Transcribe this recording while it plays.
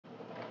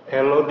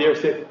Hello, dear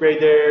sixth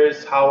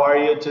graders. How are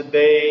you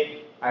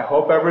today? I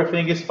hope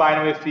everything is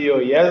fine with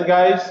you. Yes,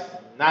 guys?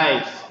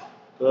 Nice.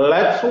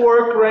 Let's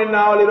work right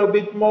now a little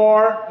bit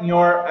more in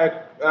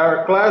our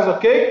class,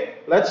 okay?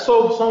 Let's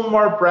solve some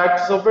more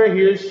practice over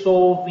here,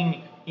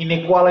 solving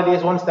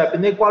inequalities, one step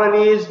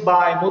inequalities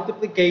by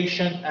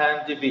multiplication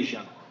and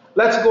division.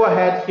 Let's go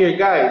ahead here,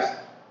 guys.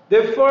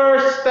 The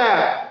first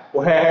step,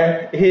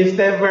 where is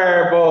the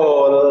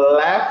variable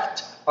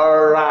left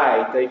or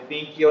right? I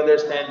think you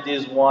understand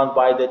this one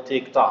by the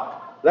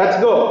TikTok. Let's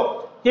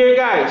go. Here,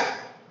 guys,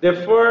 the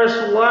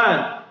first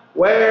one,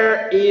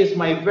 where is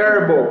my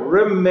variable?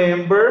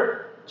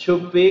 Remember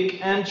to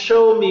pick and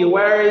show me.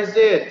 Where is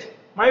it?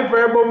 My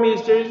variable,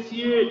 mister, is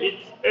here.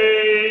 It's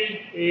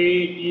A.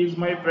 A is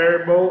my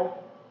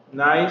variable.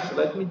 Nice.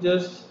 Let me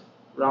just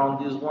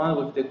round this one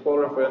with the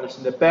color for you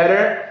understand the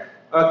pattern.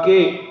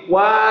 Okay,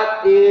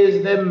 what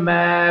is the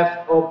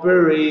math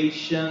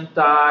operation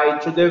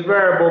tied to the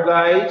variable,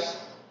 guys?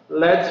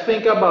 Let's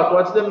think about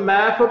what's the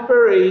math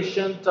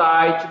operation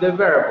tied to the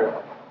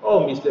variable.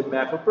 Oh, miss, the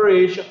math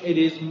operation, it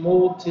is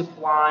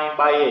multiplying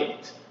by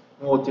 8.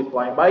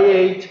 Multiplying by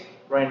 8.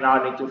 Right now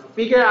I need to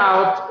figure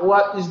out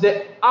what is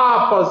the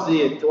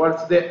opposite.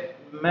 What's the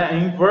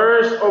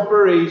inverse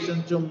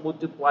operation to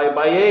multiply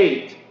by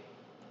 8?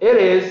 It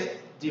is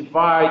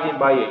dividing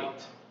by 8.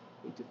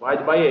 We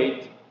divide by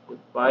 8.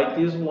 Goodbye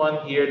this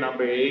one here,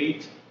 number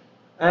 8.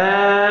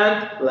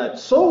 And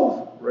let's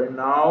solve. Right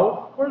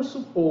now, we're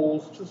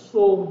supposed to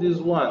solve this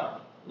one.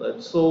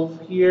 Let's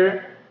solve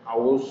here. I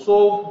will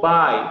solve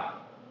by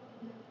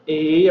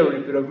A. I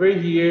repeat over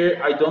here.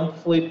 I don't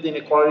flip the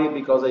inequality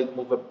because I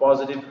move a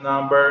positive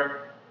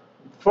number.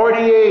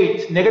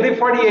 48. Negative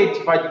 48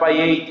 divided by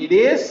 8. It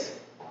is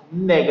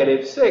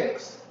negative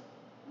 6.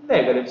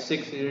 Negative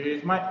 6. Here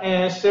is my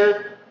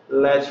answer.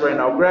 Let's right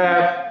now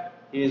graph.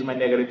 Here's my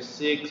negative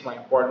 6, my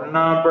important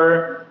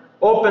number.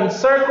 Open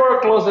circle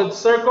or closed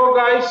circle,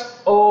 guys?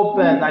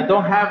 Open. I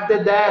don't have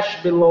the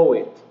dash below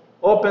it.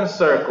 Open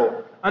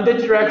circle. And the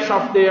direction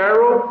of the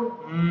arrow,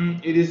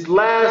 it is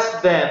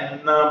less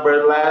than.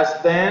 Number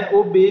less than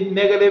will be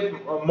negative,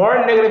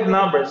 more negative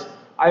numbers.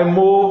 I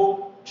move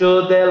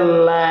to the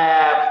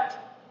left.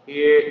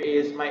 Here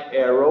is my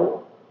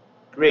arrow.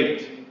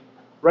 Great.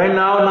 Right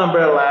now,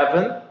 number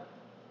 11.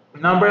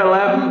 Number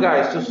 11,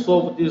 guys, to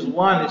solve this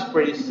one is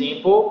pretty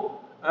simple.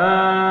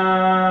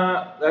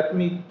 Let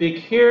me pick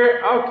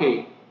here.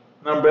 Okay,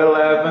 number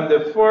 11,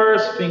 the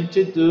first thing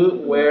to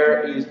do,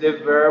 where is the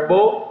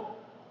variable?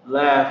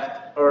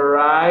 Left or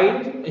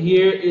right?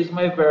 Here is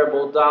my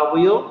variable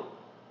W.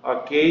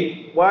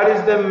 Okay, what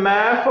is the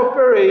math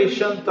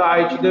operation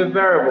tied to the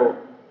variable?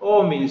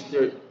 Oh,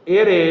 mister,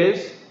 it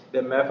is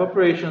the math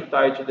operation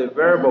tied to the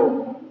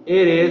variable.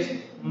 It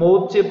is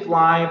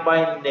multiplying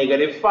by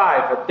negative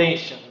 5.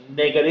 Attention,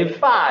 negative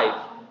 5.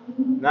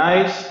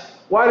 Nice.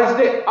 What is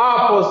the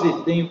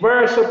opposite, the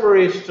inverse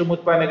operation to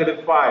multiply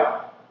negative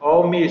 5?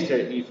 Oh, mister,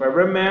 if I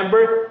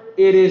remember,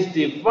 it is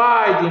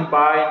dividing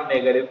by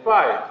negative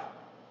 5.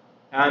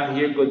 And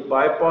here,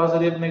 goodbye,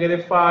 positive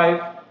negative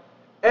 5.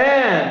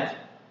 And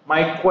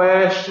my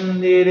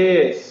question it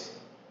is,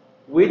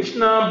 which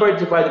number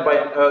divided by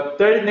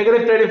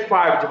negative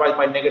 35 divided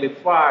by negative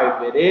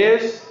 5? It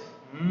is,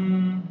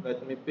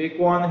 let me pick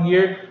one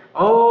here.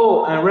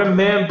 Oh, and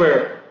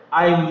remember,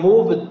 I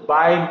moved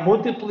by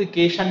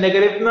multiplication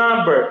negative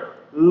number.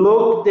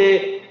 Look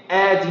the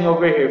adding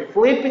over here.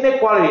 Flip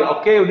inequality.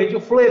 Okay, we need to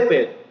flip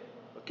it.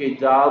 Okay,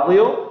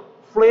 W,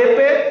 flip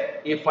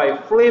it. If I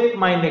flip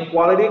my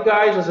inequality,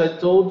 guys, as I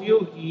told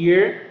you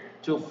here,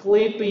 to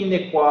flip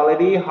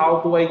inequality,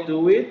 how do I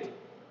do it?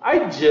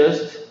 I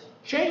just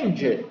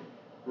change it.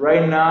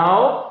 Right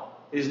now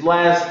is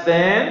less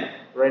than,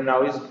 right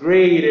now is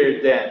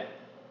greater than.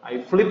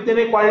 I flipped the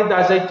inequality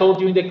as I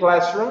told you in the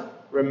classroom.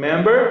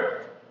 Remember?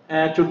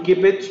 And to keep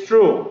it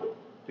true,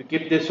 to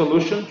keep the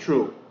solution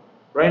true.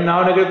 Right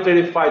now, negative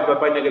 35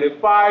 divided by negative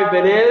 5,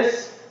 it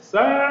is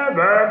 7,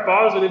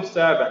 positive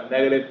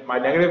 7. My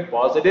negative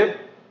positive,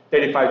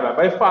 35 divided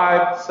by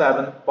 5,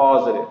 7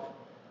 positive.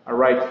 All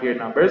right, here,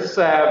 number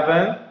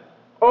 7.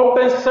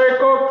 Open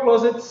circle,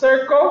 closed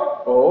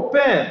circle,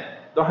 open.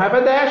 Don't have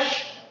a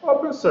dash,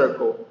 open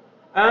circle.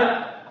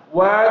 And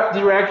what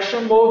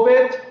direction move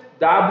it?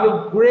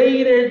 W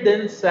greater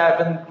than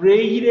 7,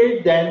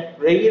 greater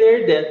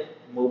than,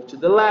 move to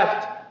the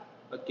left.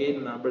 Okay,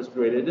 the number is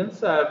greater than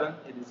 7,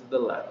 it is to the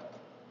left.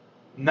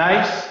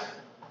 Nice.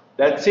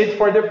 That's it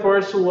for the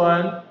first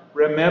one.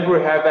 Remember,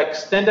 we have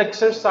extend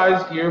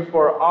exercise here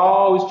for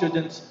all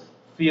students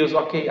feels,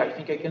 okay, I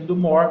think I can do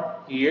more.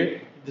 Here,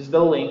 this is the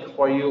link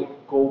for you,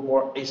 go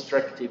more extra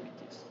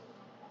activities.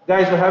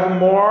 Guys, we have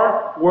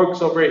more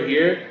works over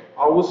here.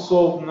 I will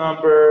solve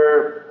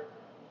number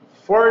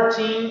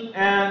 14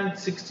 and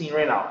 16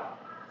 right now.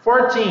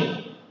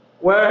 14.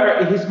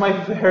 Where is my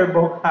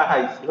variable,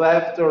 guys?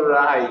 Left or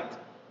right?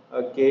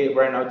 Okay,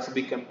 right now it's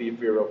become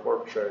P0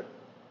 for sure.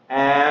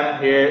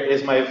 And here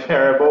is my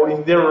variable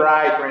in the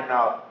right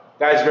now.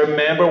 Guys,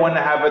 remember when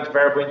I have a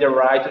variable in the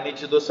right, you need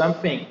to do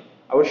something.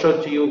 I will show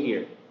it to you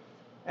here.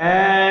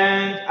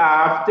 And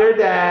after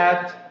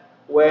that,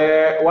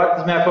 what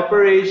is math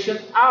operation?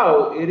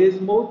 Oh, it is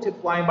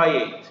multiplying by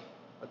 8.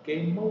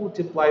 Okay,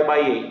 multiply by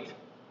 8.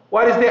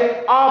 What is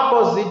the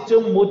opposite to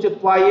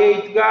multiply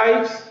 8,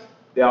 guys?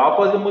 The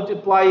opposite of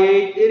multiply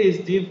 8, it is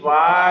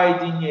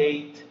dividing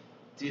 8.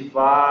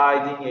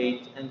 Dividing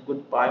 8. And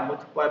goodbye,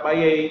 multiply by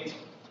 8.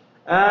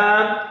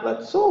 And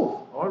let's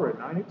solve. Alright,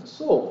 now I need to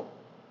solve.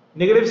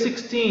 Negative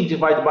 16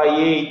 divided by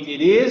 8,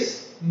 it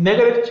is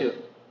negative 2.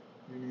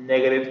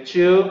 Negative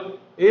 2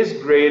 is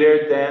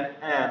greater than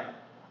m.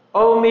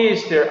 Oh,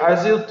 mister,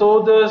 as you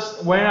told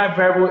us, when a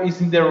variable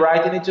is in the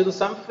right, you need to do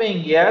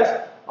something,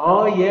 yes?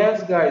 Oh,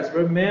 yes, guys,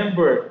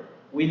 remember,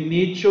 we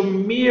need to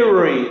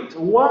mirror it.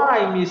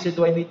 Why, mister,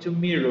 do I need to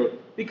mirror?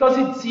 Because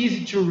it's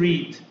easy to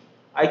read.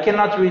 I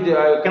cannot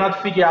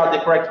figure out the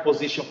correct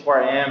position for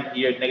m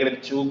here,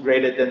 negative 2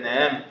 greater than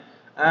m.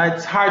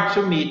 It's hard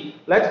to me.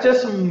 Let's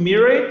just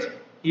mirror it.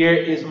 Here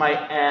is my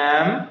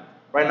m.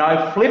 Right now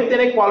I flip the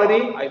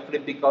inequality. I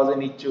flip because I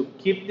need to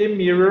keep the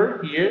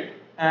mirror here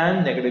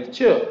and negative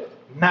 2.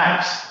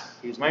 Nice.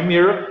 Here's my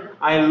mirror.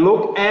 I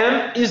look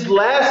m is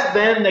less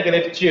than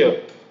negative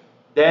 2.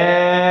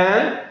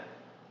 Then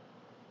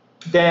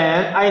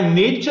I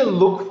need to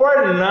look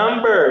for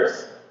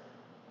numbers.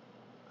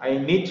 I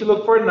need to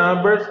look for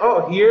numbers.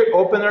 Oh, here,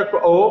 open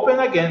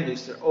again,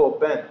 mister,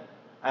 open.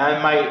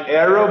 And my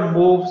arrow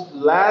moves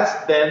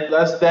less than,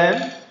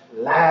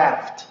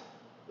 left.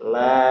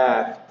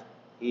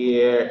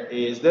 Here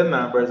is the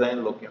numbers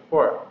I'm looking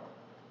for.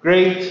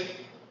 Great.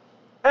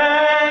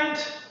 And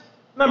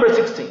number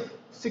 16.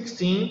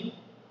 16,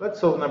 let's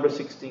solve number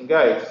 16,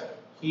 guys.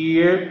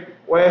 Here,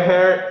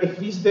 where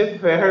is the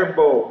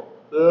variable?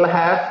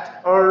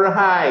 Left or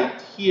right?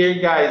 Here,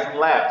 guys,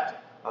 left.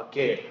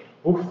 Okay,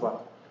 ufa.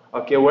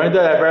 Okay, when the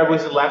variable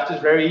is left,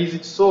 it's very easy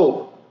to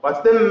solve.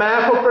 What's the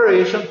math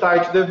operation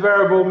tied to the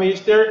variable,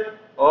 mister?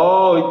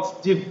 Oh, it's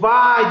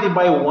divided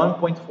by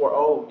 1.4.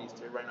 Oh,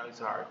 mister, right now it's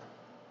hard.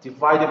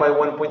 Divided by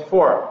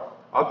 1.4.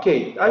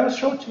 Okay, I will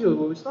show to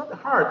you. It's not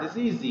hard, it's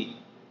easy.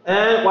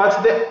 And what's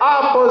the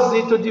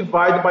opposite to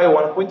divide by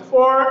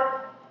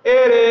 1.4?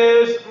 It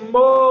is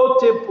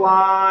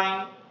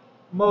multiplying.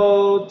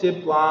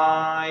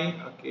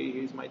 Multiplying. Okay,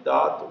 here's my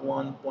dot,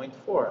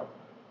 1.4.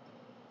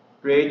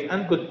 Great,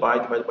 and goodbye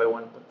divided by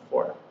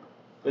 1.4.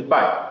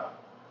 Goodbye.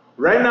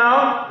 Right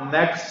now,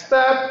 next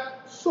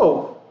step,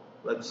 solve.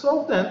 Let's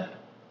solve then.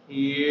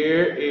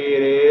 Here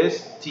it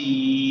is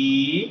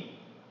t,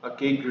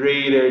 okay,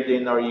 greater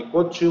than or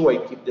equal to. I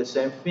keep the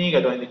same thing,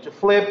 I don't need to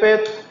flip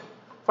it.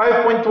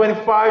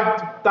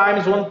 5.25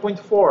 times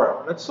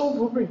 1.4. Let's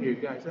solve over here,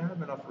 guys. I have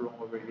enough room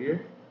over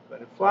here.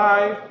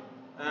 25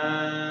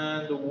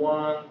 and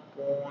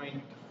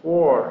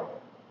 1.4.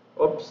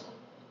 Oops.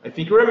 I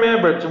think you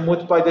remember to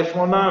multiply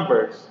decimal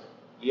numbers.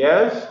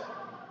 Yes?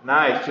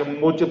 Nice. You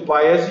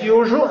multiply as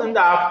usual, and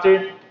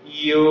after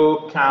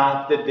you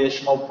count the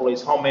decimal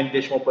place. How many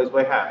decimal places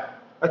we have?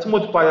 Let's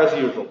multiply as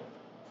usual.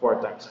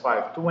 4 times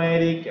 5,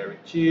 20, carry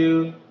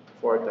 2.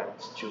 4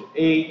 times 2,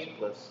 8,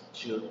 plus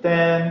 2,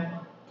 10,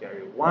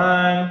 carry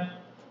 1.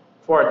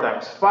 4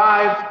 times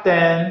 5,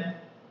 10.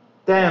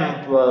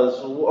 10 plus,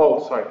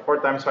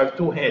 4 times 5,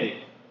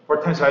 20.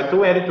 4 times 5,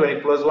 20,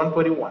 20 plus 1,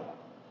 21.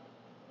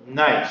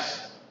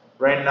 Nice.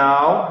 Right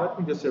now, let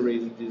me just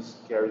erase these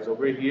carries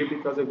over here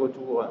because I go to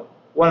 1.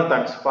 1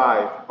 times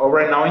 5. Oh,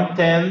 right now in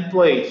 10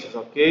 places,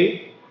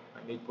 okay?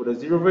 I need to put a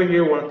 0 over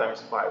here. 1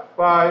 times 5,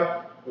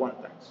 5. 1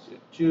 times 2,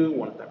 2.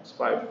 1 times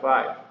 5,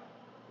 5.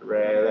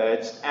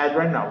 Let's add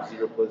right now.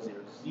 0 plus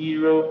 0,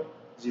 0.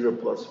 0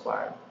 plus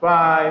 5,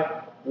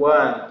 5.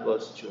 1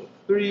 plus 2,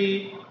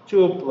 3.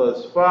 2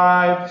 plus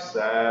 5,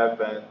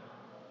 7.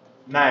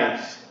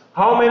 Nice.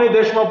 How many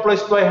decimal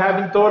places do I have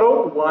in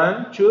total?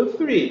 1, 2,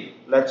 3.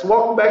 Let's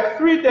walk back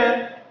 3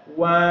 then.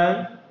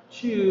 1,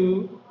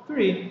 2,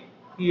 3.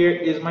 Here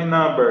is my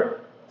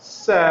number.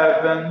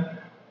 7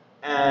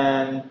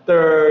 and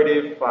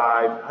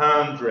 35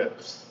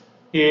 hundredths.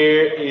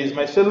 Here is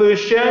my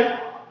solution.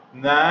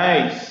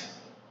 Nice.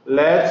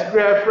 Let's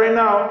graph right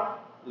now.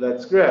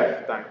 Let's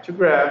graph. Time to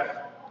graph.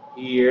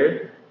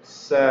 Here,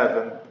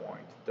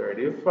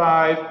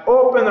 7.35.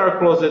 Open or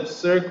closed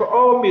circle.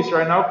 Oh, miss,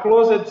 right now,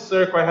 closed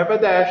circle. I have a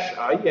dash.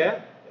 Oh,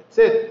 yeah, that's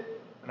it.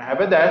 And I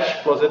have a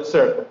dash, closed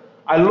circle.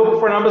 I look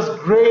for numbers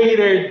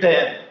greater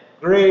than.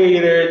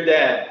 Greater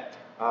than.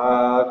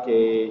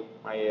 Okay,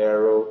 my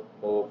arrow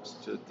moves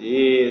to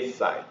this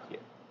side here.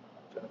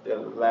 To the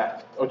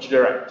left or to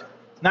the right.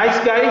 Nice,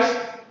 guys.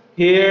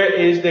 Here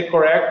is the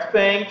correct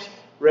things.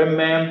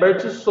 Remember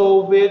to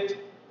solve it.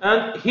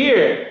 And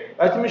here,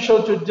 let me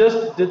show to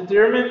just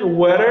determine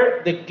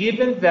whether the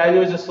given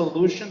value is a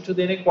solution to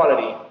the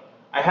inequality.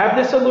 I have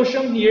the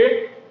solution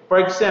here. For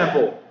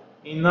example,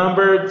 in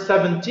number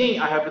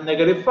 17, I have a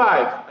negative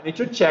 5. I need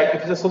to check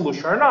if it's a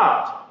solution or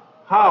not.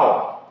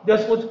 How?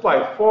 Just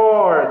multiply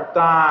 4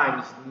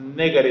 times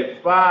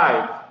negative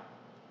 5.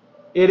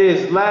 It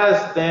is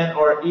less than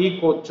or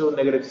equal to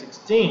negative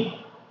 16.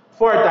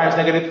 4 times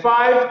negative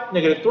 5,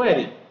 negative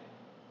 20.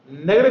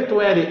 Negative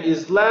 20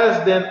 is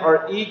less than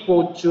or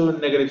equal to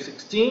negative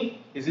 16.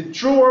 Is it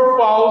true or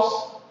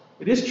false?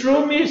 It is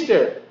true,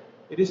 mister.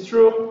 It is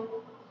true.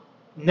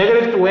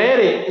 Negative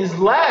 20 is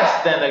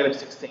less than negative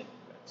 16.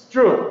 That's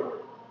true.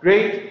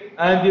 Great.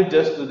 And you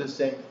just do the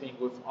same thing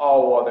with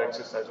all other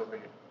exercises over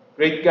here.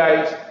 Great,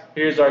 guys.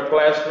 Here's our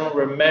classroom.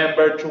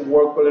 Remember to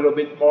work a little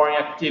bit more in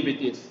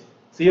activities.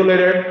 See you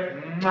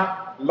later.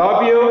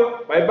 Love you.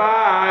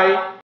 Bye-bye.